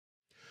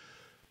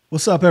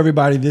What's up,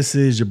 everybody? This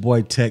is your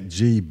boy Tech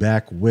G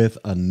back with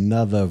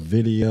another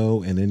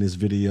video. And in this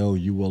video,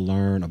 you will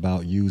learn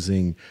about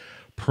using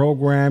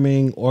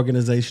programming,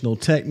 organizational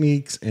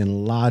techniques,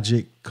 and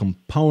logic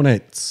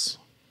components.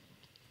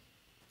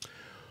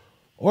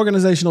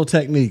 Organizational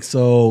techniques.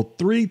 So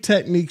 3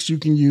 techniques you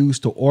can use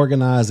to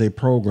organize a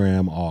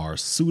program are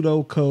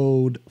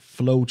pseudocode,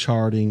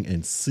 flowcharting,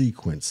 and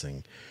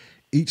sequencing.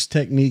 Each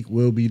technique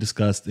will be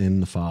discussed in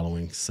the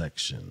following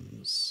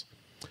sections.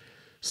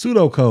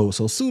 Pseudocode.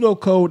 So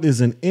pseudocode is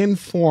an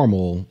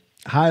informal,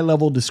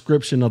 high-level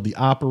description of the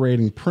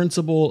operating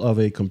principle of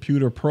a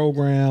computer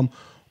program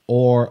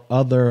or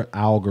other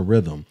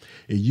algorithm.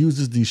 It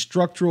uses the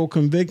structural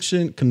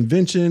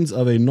conventions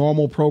of a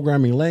normal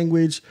programming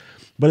language,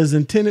 but is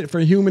intended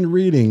for human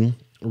reading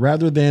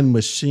rather than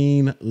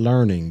machine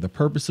learning. The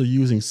purpose of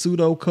using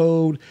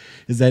pseudocode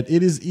is that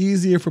it is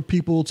easier for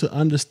people to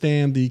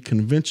understand the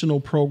conventional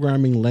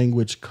programming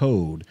language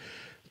code.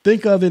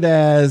 Think of it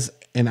as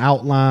an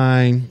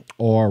outline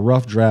or a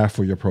rough draft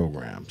for your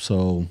program.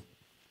 So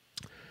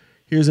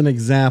here's an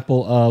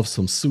example of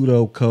some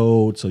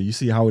pseudocode. So you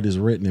see how it is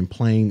written in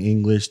plain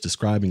English,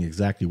 describing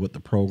exactly what the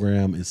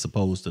program is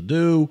supposed to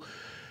do.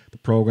 The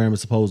program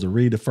is supposed to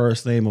read the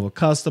first name of a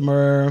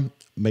customer,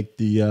 make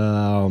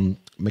the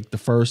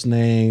first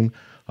name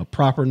a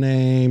proper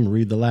name,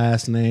 read the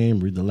last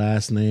name, make the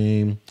last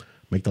name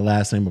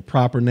a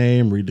proper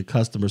name, read the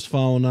customer's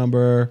phone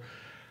number,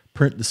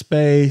 print the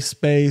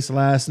space,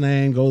 last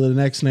name, go to the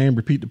next name,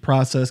 repeat the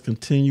process,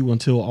 continue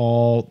until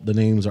all the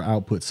names are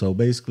output. So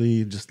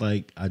basically, just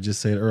like I just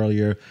said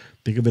earlier,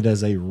 think of it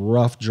as a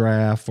rough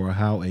draft for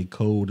how a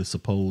code is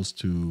supposed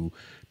to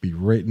be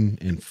written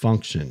and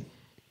function.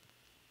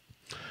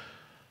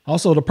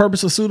 Also, the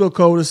purpose of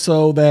pseudocode is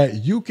so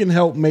that you can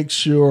help make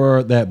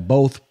sure that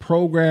both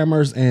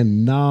programmers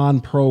and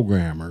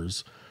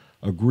non-programmers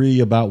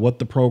agree about what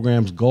the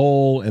program's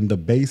goal and the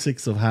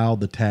basics of how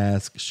the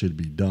task should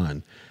be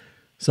done.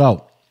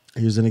 So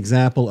here's an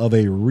example of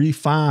a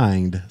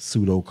refined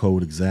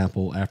pseudocode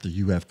example after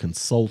you have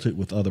consulted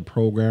with other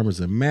programmers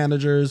and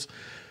managers.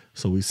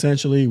 So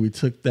essentially, we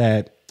took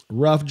that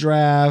rough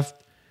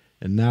draft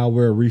and now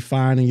we're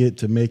refining it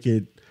to make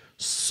it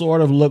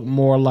sort of look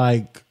more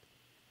like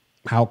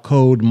how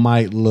code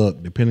might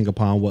look, depending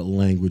upon what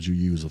language you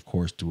use, of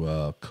course,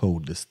 to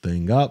code this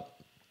thing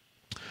up.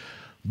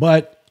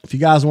 But if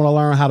you guys want to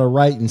learn how to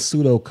write in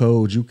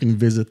pseudocode, you can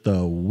visit the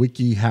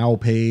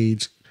WikiHow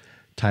page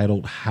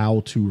titled How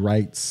to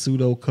Write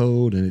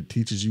Pseudocode, and it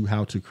teaches you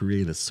how to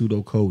create a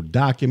pseudocode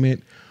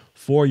document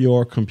for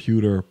your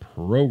computer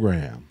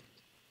program.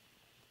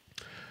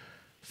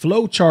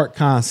 Flowchart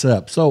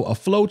concept. So a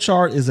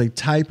flowchart is a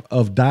type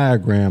of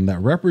diagram that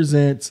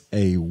represents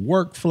a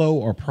workflow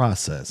or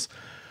process.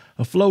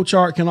 A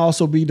flowchart can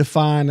also be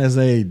defined as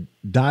a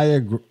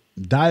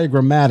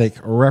diagrammatic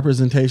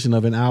representation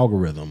of an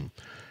algorithm,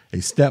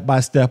 a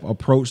step-by-step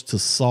approach to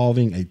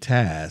solving a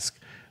task.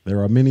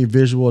 There are many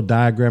visual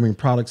diagramming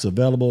products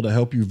available to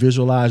help you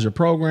visualize your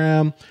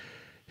program.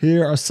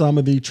 Here are some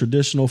of the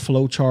traditional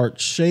flowchart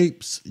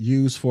shapes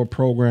used for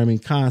programming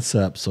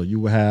concepts. So you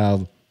will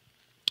have,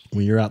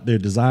 when you're out there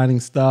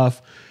designing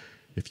stuff,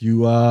 if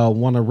you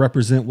want to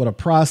represent what a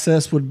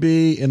process would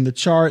be in the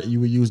chart, you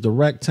would use the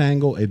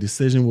rectangle. A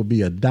decision will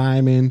be a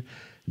diamond.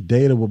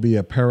 Data will be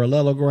a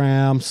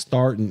parallelogram.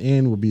 Start and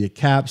end will be a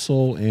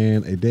capsule.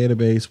 And a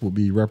database will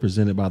be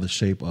represented by the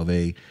shape of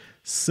a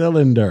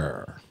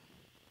cylinder.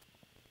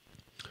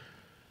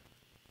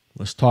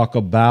 Let's talk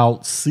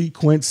about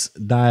sequence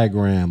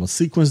diagram. A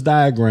sequence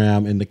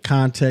diagram in the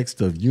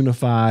context of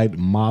Unified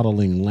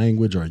Modeling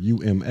Language, or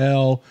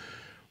UML,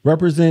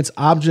 represents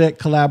object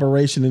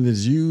collaboration and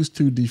is used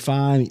to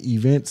define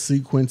event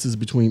sequences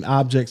between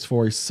objects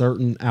for a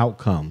certain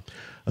outcome.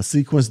 A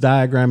sequence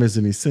diagram is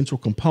an essential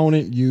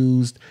component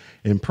used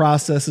in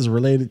processes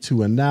related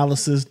to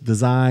analysis,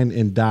 design,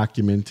 and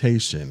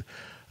documentation.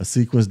 A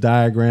sequence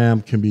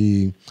diagram can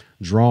be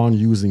drawn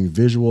using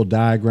visual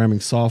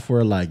diagramming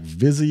software like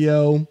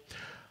Visio.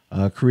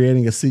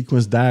 Creating a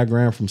sequence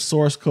diagram from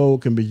source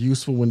code can be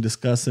useful when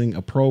discussing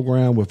a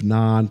program with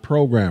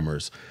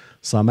non-programmers.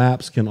 Some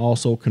apps can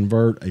also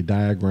convert a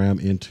diagram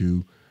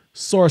into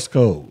source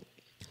code.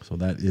 So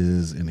that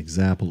is an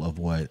example of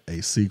what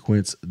a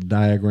sequence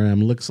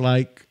diagram looks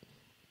like.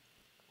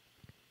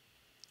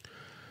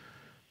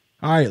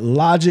 All right,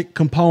 logic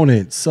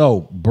components.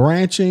 So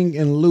branching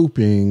and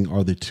looping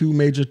are the 2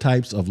 major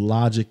types of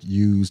logic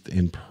used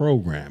in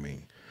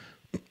programming.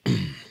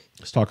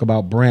 Let's talk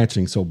about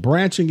branching. So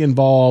branching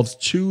involves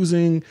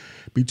choosing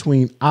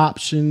between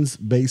options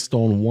based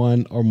on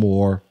one or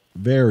more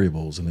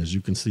variables. And as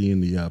you can see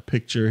in the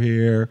picture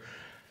here,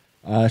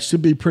 it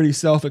should be pretty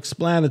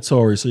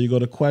self-explanatory. So you go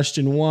to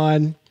question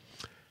 1,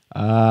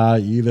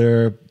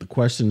 either the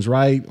question's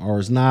right or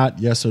it's not,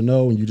 yes or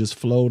no, and you just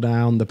flow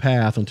down the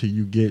path until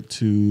you get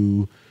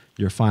to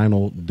your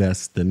final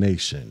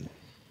destination.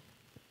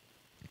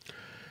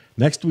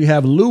 Next, we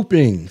have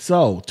looping.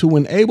 So to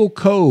enable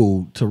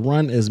code to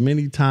run as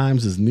many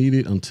times as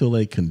needed until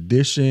a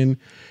condition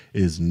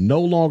is no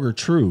longer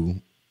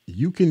true,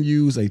 you can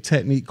use a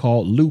technique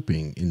called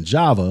looping. In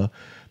Java,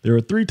 there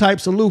are 3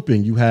 types of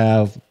looping. You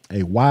have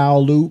a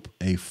while loop,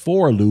 a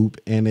for loop,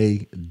 and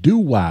a do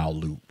while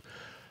loop.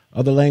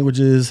 Other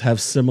languages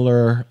have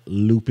similar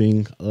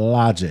looping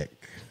logic.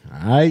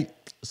 All right.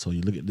 So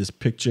you look at this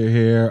picture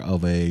here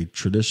of a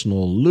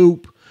traditional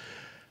loop.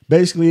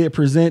 Basically, it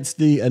presents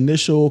the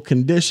initial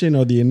condition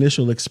or the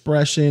initial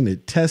expression.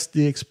 It tests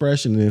the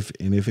expression.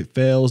 And if it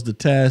fails the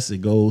test, it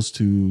goes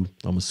to,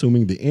 I'm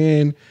assuming, the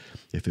end.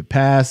 If it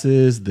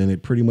passes, then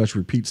it pretty much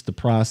repeats the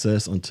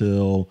process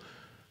until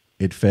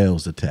it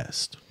fails the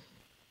test.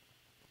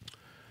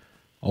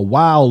 A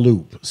while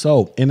loop.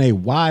 So in a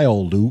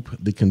while loop,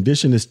 the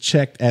condition is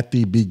checked at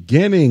the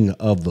beginning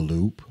of the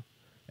loop.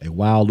 A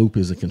while loop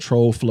is a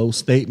control flow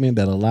statement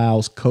that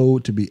allows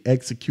code to be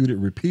executed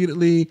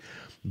repeatedly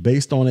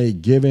based on a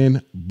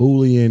given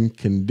Boolean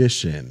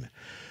condition.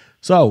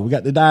 So we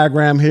got the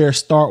diagram here,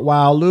 start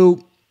while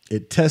loop.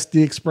 It tests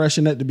the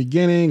expression at the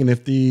beginning, and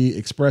if the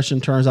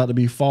expression turns out to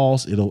be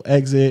false, it'll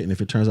exit, and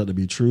if it turns out to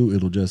be true,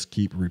 it'll just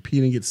keep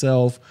repeating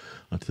itself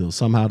until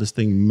somehow this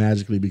thing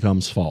magically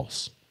becomes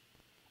false.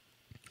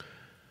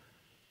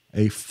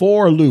 A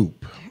for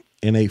loop.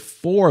 In a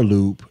for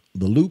loop,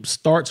 the loop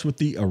starts with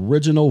the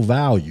original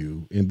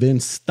value and then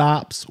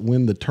stops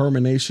when the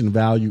termination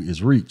value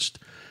is reached,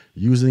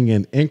 using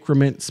an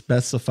increment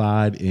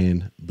specified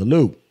in the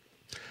loop.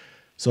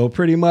 So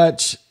pretty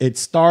much it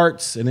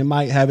starts and it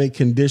might have a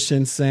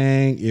condition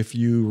saying if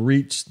you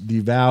reach the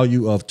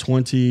value of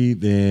 20,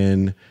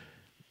 then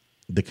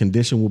the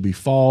condition will be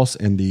false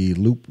and the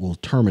loop will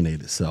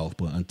terminate itself.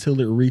 But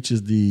until it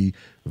reaches the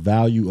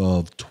value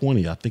of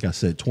 20, I think I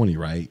said 20,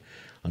 right?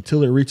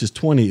 Until it reaches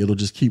 20, it'll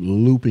just keep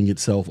looping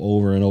itself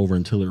over and over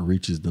until it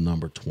reaches the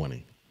number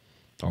 20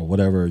 or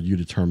whatever you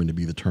determine to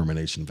be the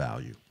termination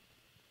value.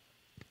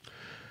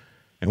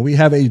 And we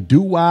have a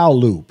do while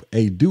loop.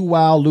 A do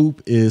while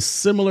loop is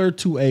similar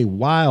to a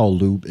while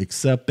loop,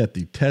 except that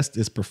the test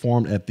is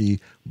performed at the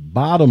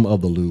bottom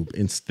of the loop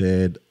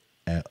instead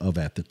of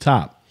at the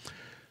top.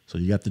 So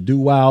you got the do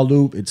while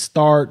loop. It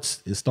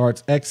starts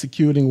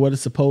executing what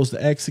it's supposed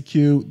to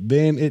execute.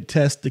 Then it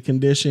tests the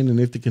condition. And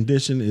if the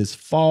condition is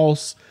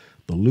false,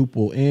 the loop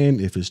will end.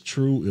 If it's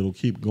true, it'll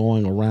keep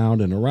going around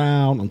and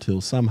around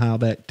until somehow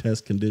that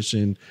test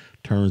condition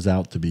turns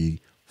out to be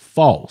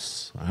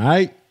false. All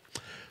right.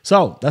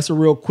 So that's a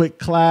real quick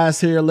class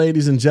here,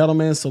 ladies and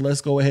gentlemen. So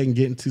let's go ahead and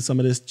get into some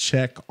of this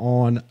check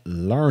on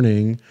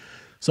learning.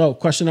 So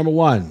question number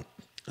 1,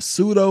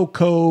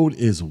 pseudocode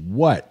is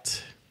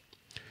what?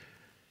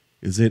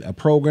 Is it a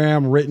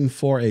program written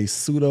for a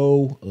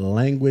pseudo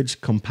language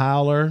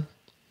compiler?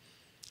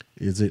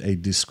 Is it a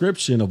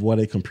description of what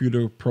a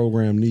computer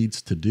program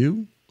needs to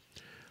do?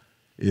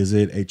 Is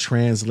it a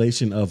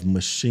translation of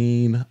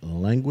machine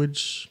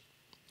language?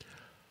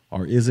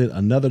 Or is it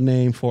another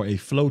name for a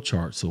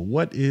flowchart? So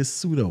what is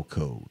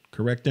pseudocode?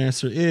 Correct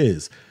answer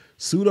is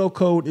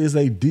pseudocode is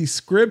a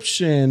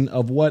description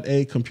of what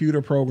a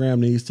computer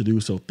program needs to do.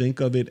 So think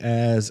of it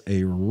as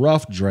a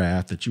rough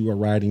draft that you are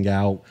writing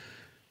out,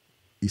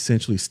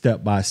 essentially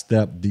step by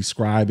step,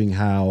 describing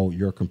how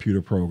your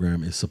computer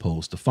program is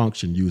supposed to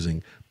function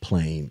using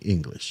plain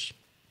English.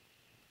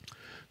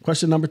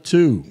 Question number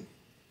 2.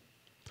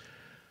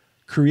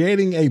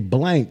 Creating a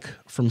blank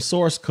from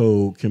source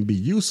code can be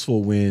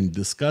useful when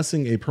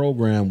discussing a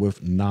program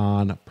with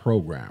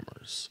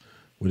non-programmers.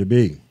 Would it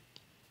be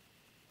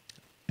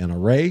an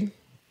array?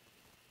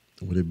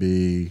 Would it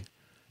be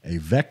a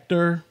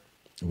vector?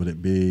 Would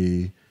it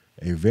be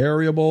a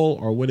variable?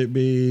 Or would it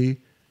be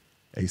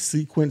a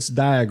sequence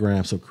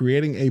diagram? So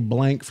creating a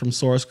blank from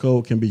source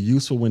code can be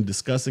useful when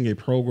discussing a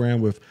program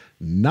with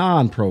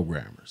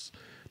non-programmers.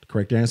 The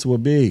correct answer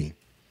would be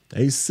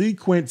a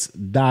sequence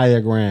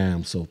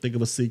diagram. So think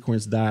of a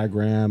sequence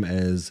diagram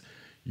as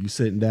you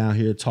sitting down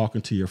here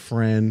talking to your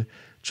friend,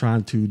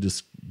 trying to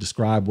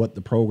describe what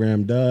the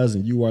program does.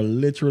 And you are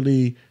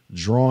literally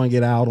drawing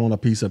it out on a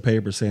piece of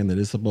paper saying that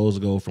it's supposed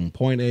to go from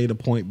point A to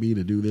point B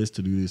to do this,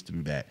 to do this, to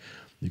do that.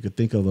 You could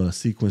think of a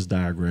sequence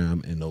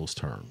diagram in those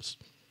terms.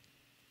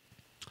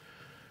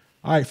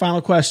 All right,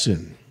 final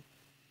question.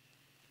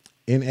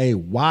 In a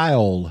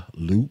while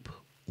loop,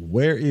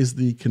 where is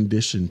the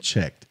condition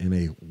checked in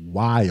a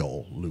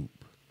while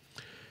loop?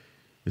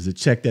 Is it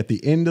checked at the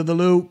end of the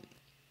loop,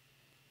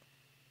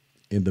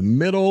 in the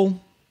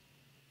middle,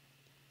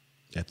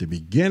 at the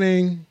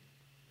beginning,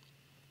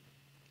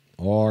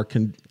 or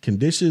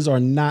conditions are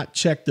not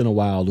checked in a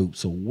while loop?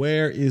 So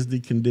where is the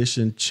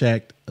condition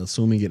checked,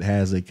 assuming it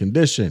has a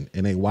condition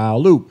in a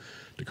while loop?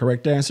 The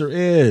correct answer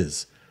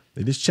is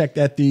it is checked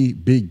at the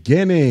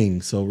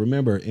beginning. So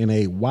remember, in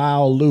a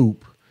while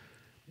loop,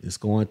 it's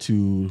going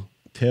to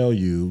tell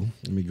you,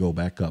 let me go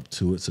back up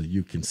to it so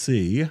you can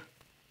see.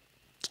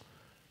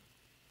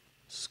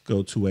 Let's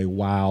go to a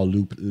while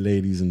loop,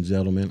 ladies and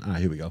gentlemen. All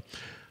right, here we go.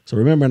 So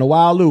remember, in a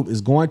while loop,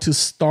 it's going to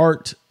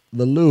start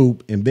the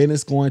loop and then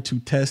it's going to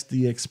test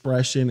the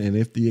expression. And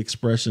if the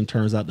expression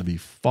turns out to be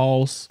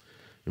false,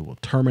 it will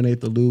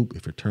terminate the loop.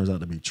 If it turns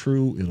out to be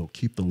true, it'll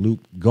keep the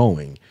loop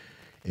going.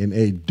 In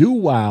a do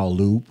while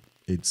loop,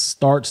 It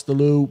starts the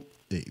loop,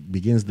 it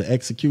begins the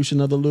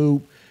execution of the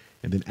loop,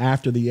 and then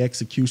after the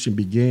execution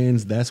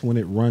begins, that's when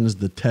it runs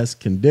the test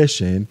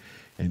condition.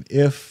 And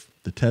if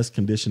the test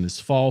condition is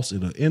false,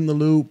 it'll end the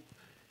loop.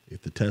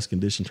 If the test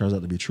condition turns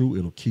out to be true,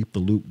 it'll keep the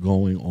loop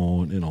going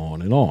on and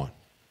on and on.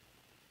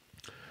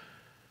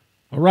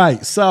 All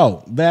right,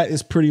 so that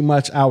is pretty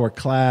much our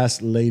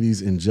class,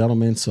 ladies and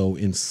gentlemen. So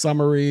in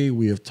summary,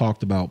 we have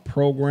talked about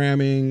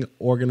programming,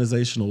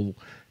 organizational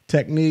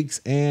techniques,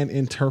 and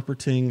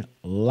interpreting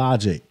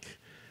logic.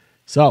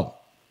 So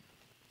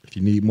if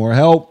you need more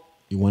help,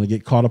 you want to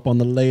get caught up on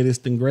the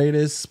latest and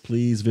greatest,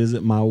 please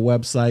visit my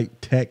website,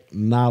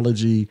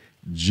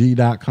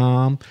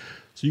 technologyg.com,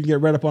 so you can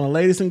get read up on the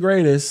latest and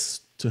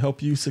greatest to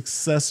help you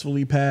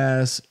successfully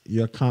pass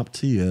your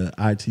CompTIA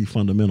IT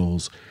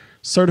Fundamentals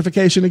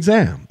certification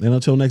exam. And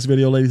until next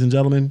video, ladies and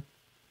gentlemen,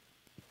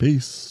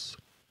 peace.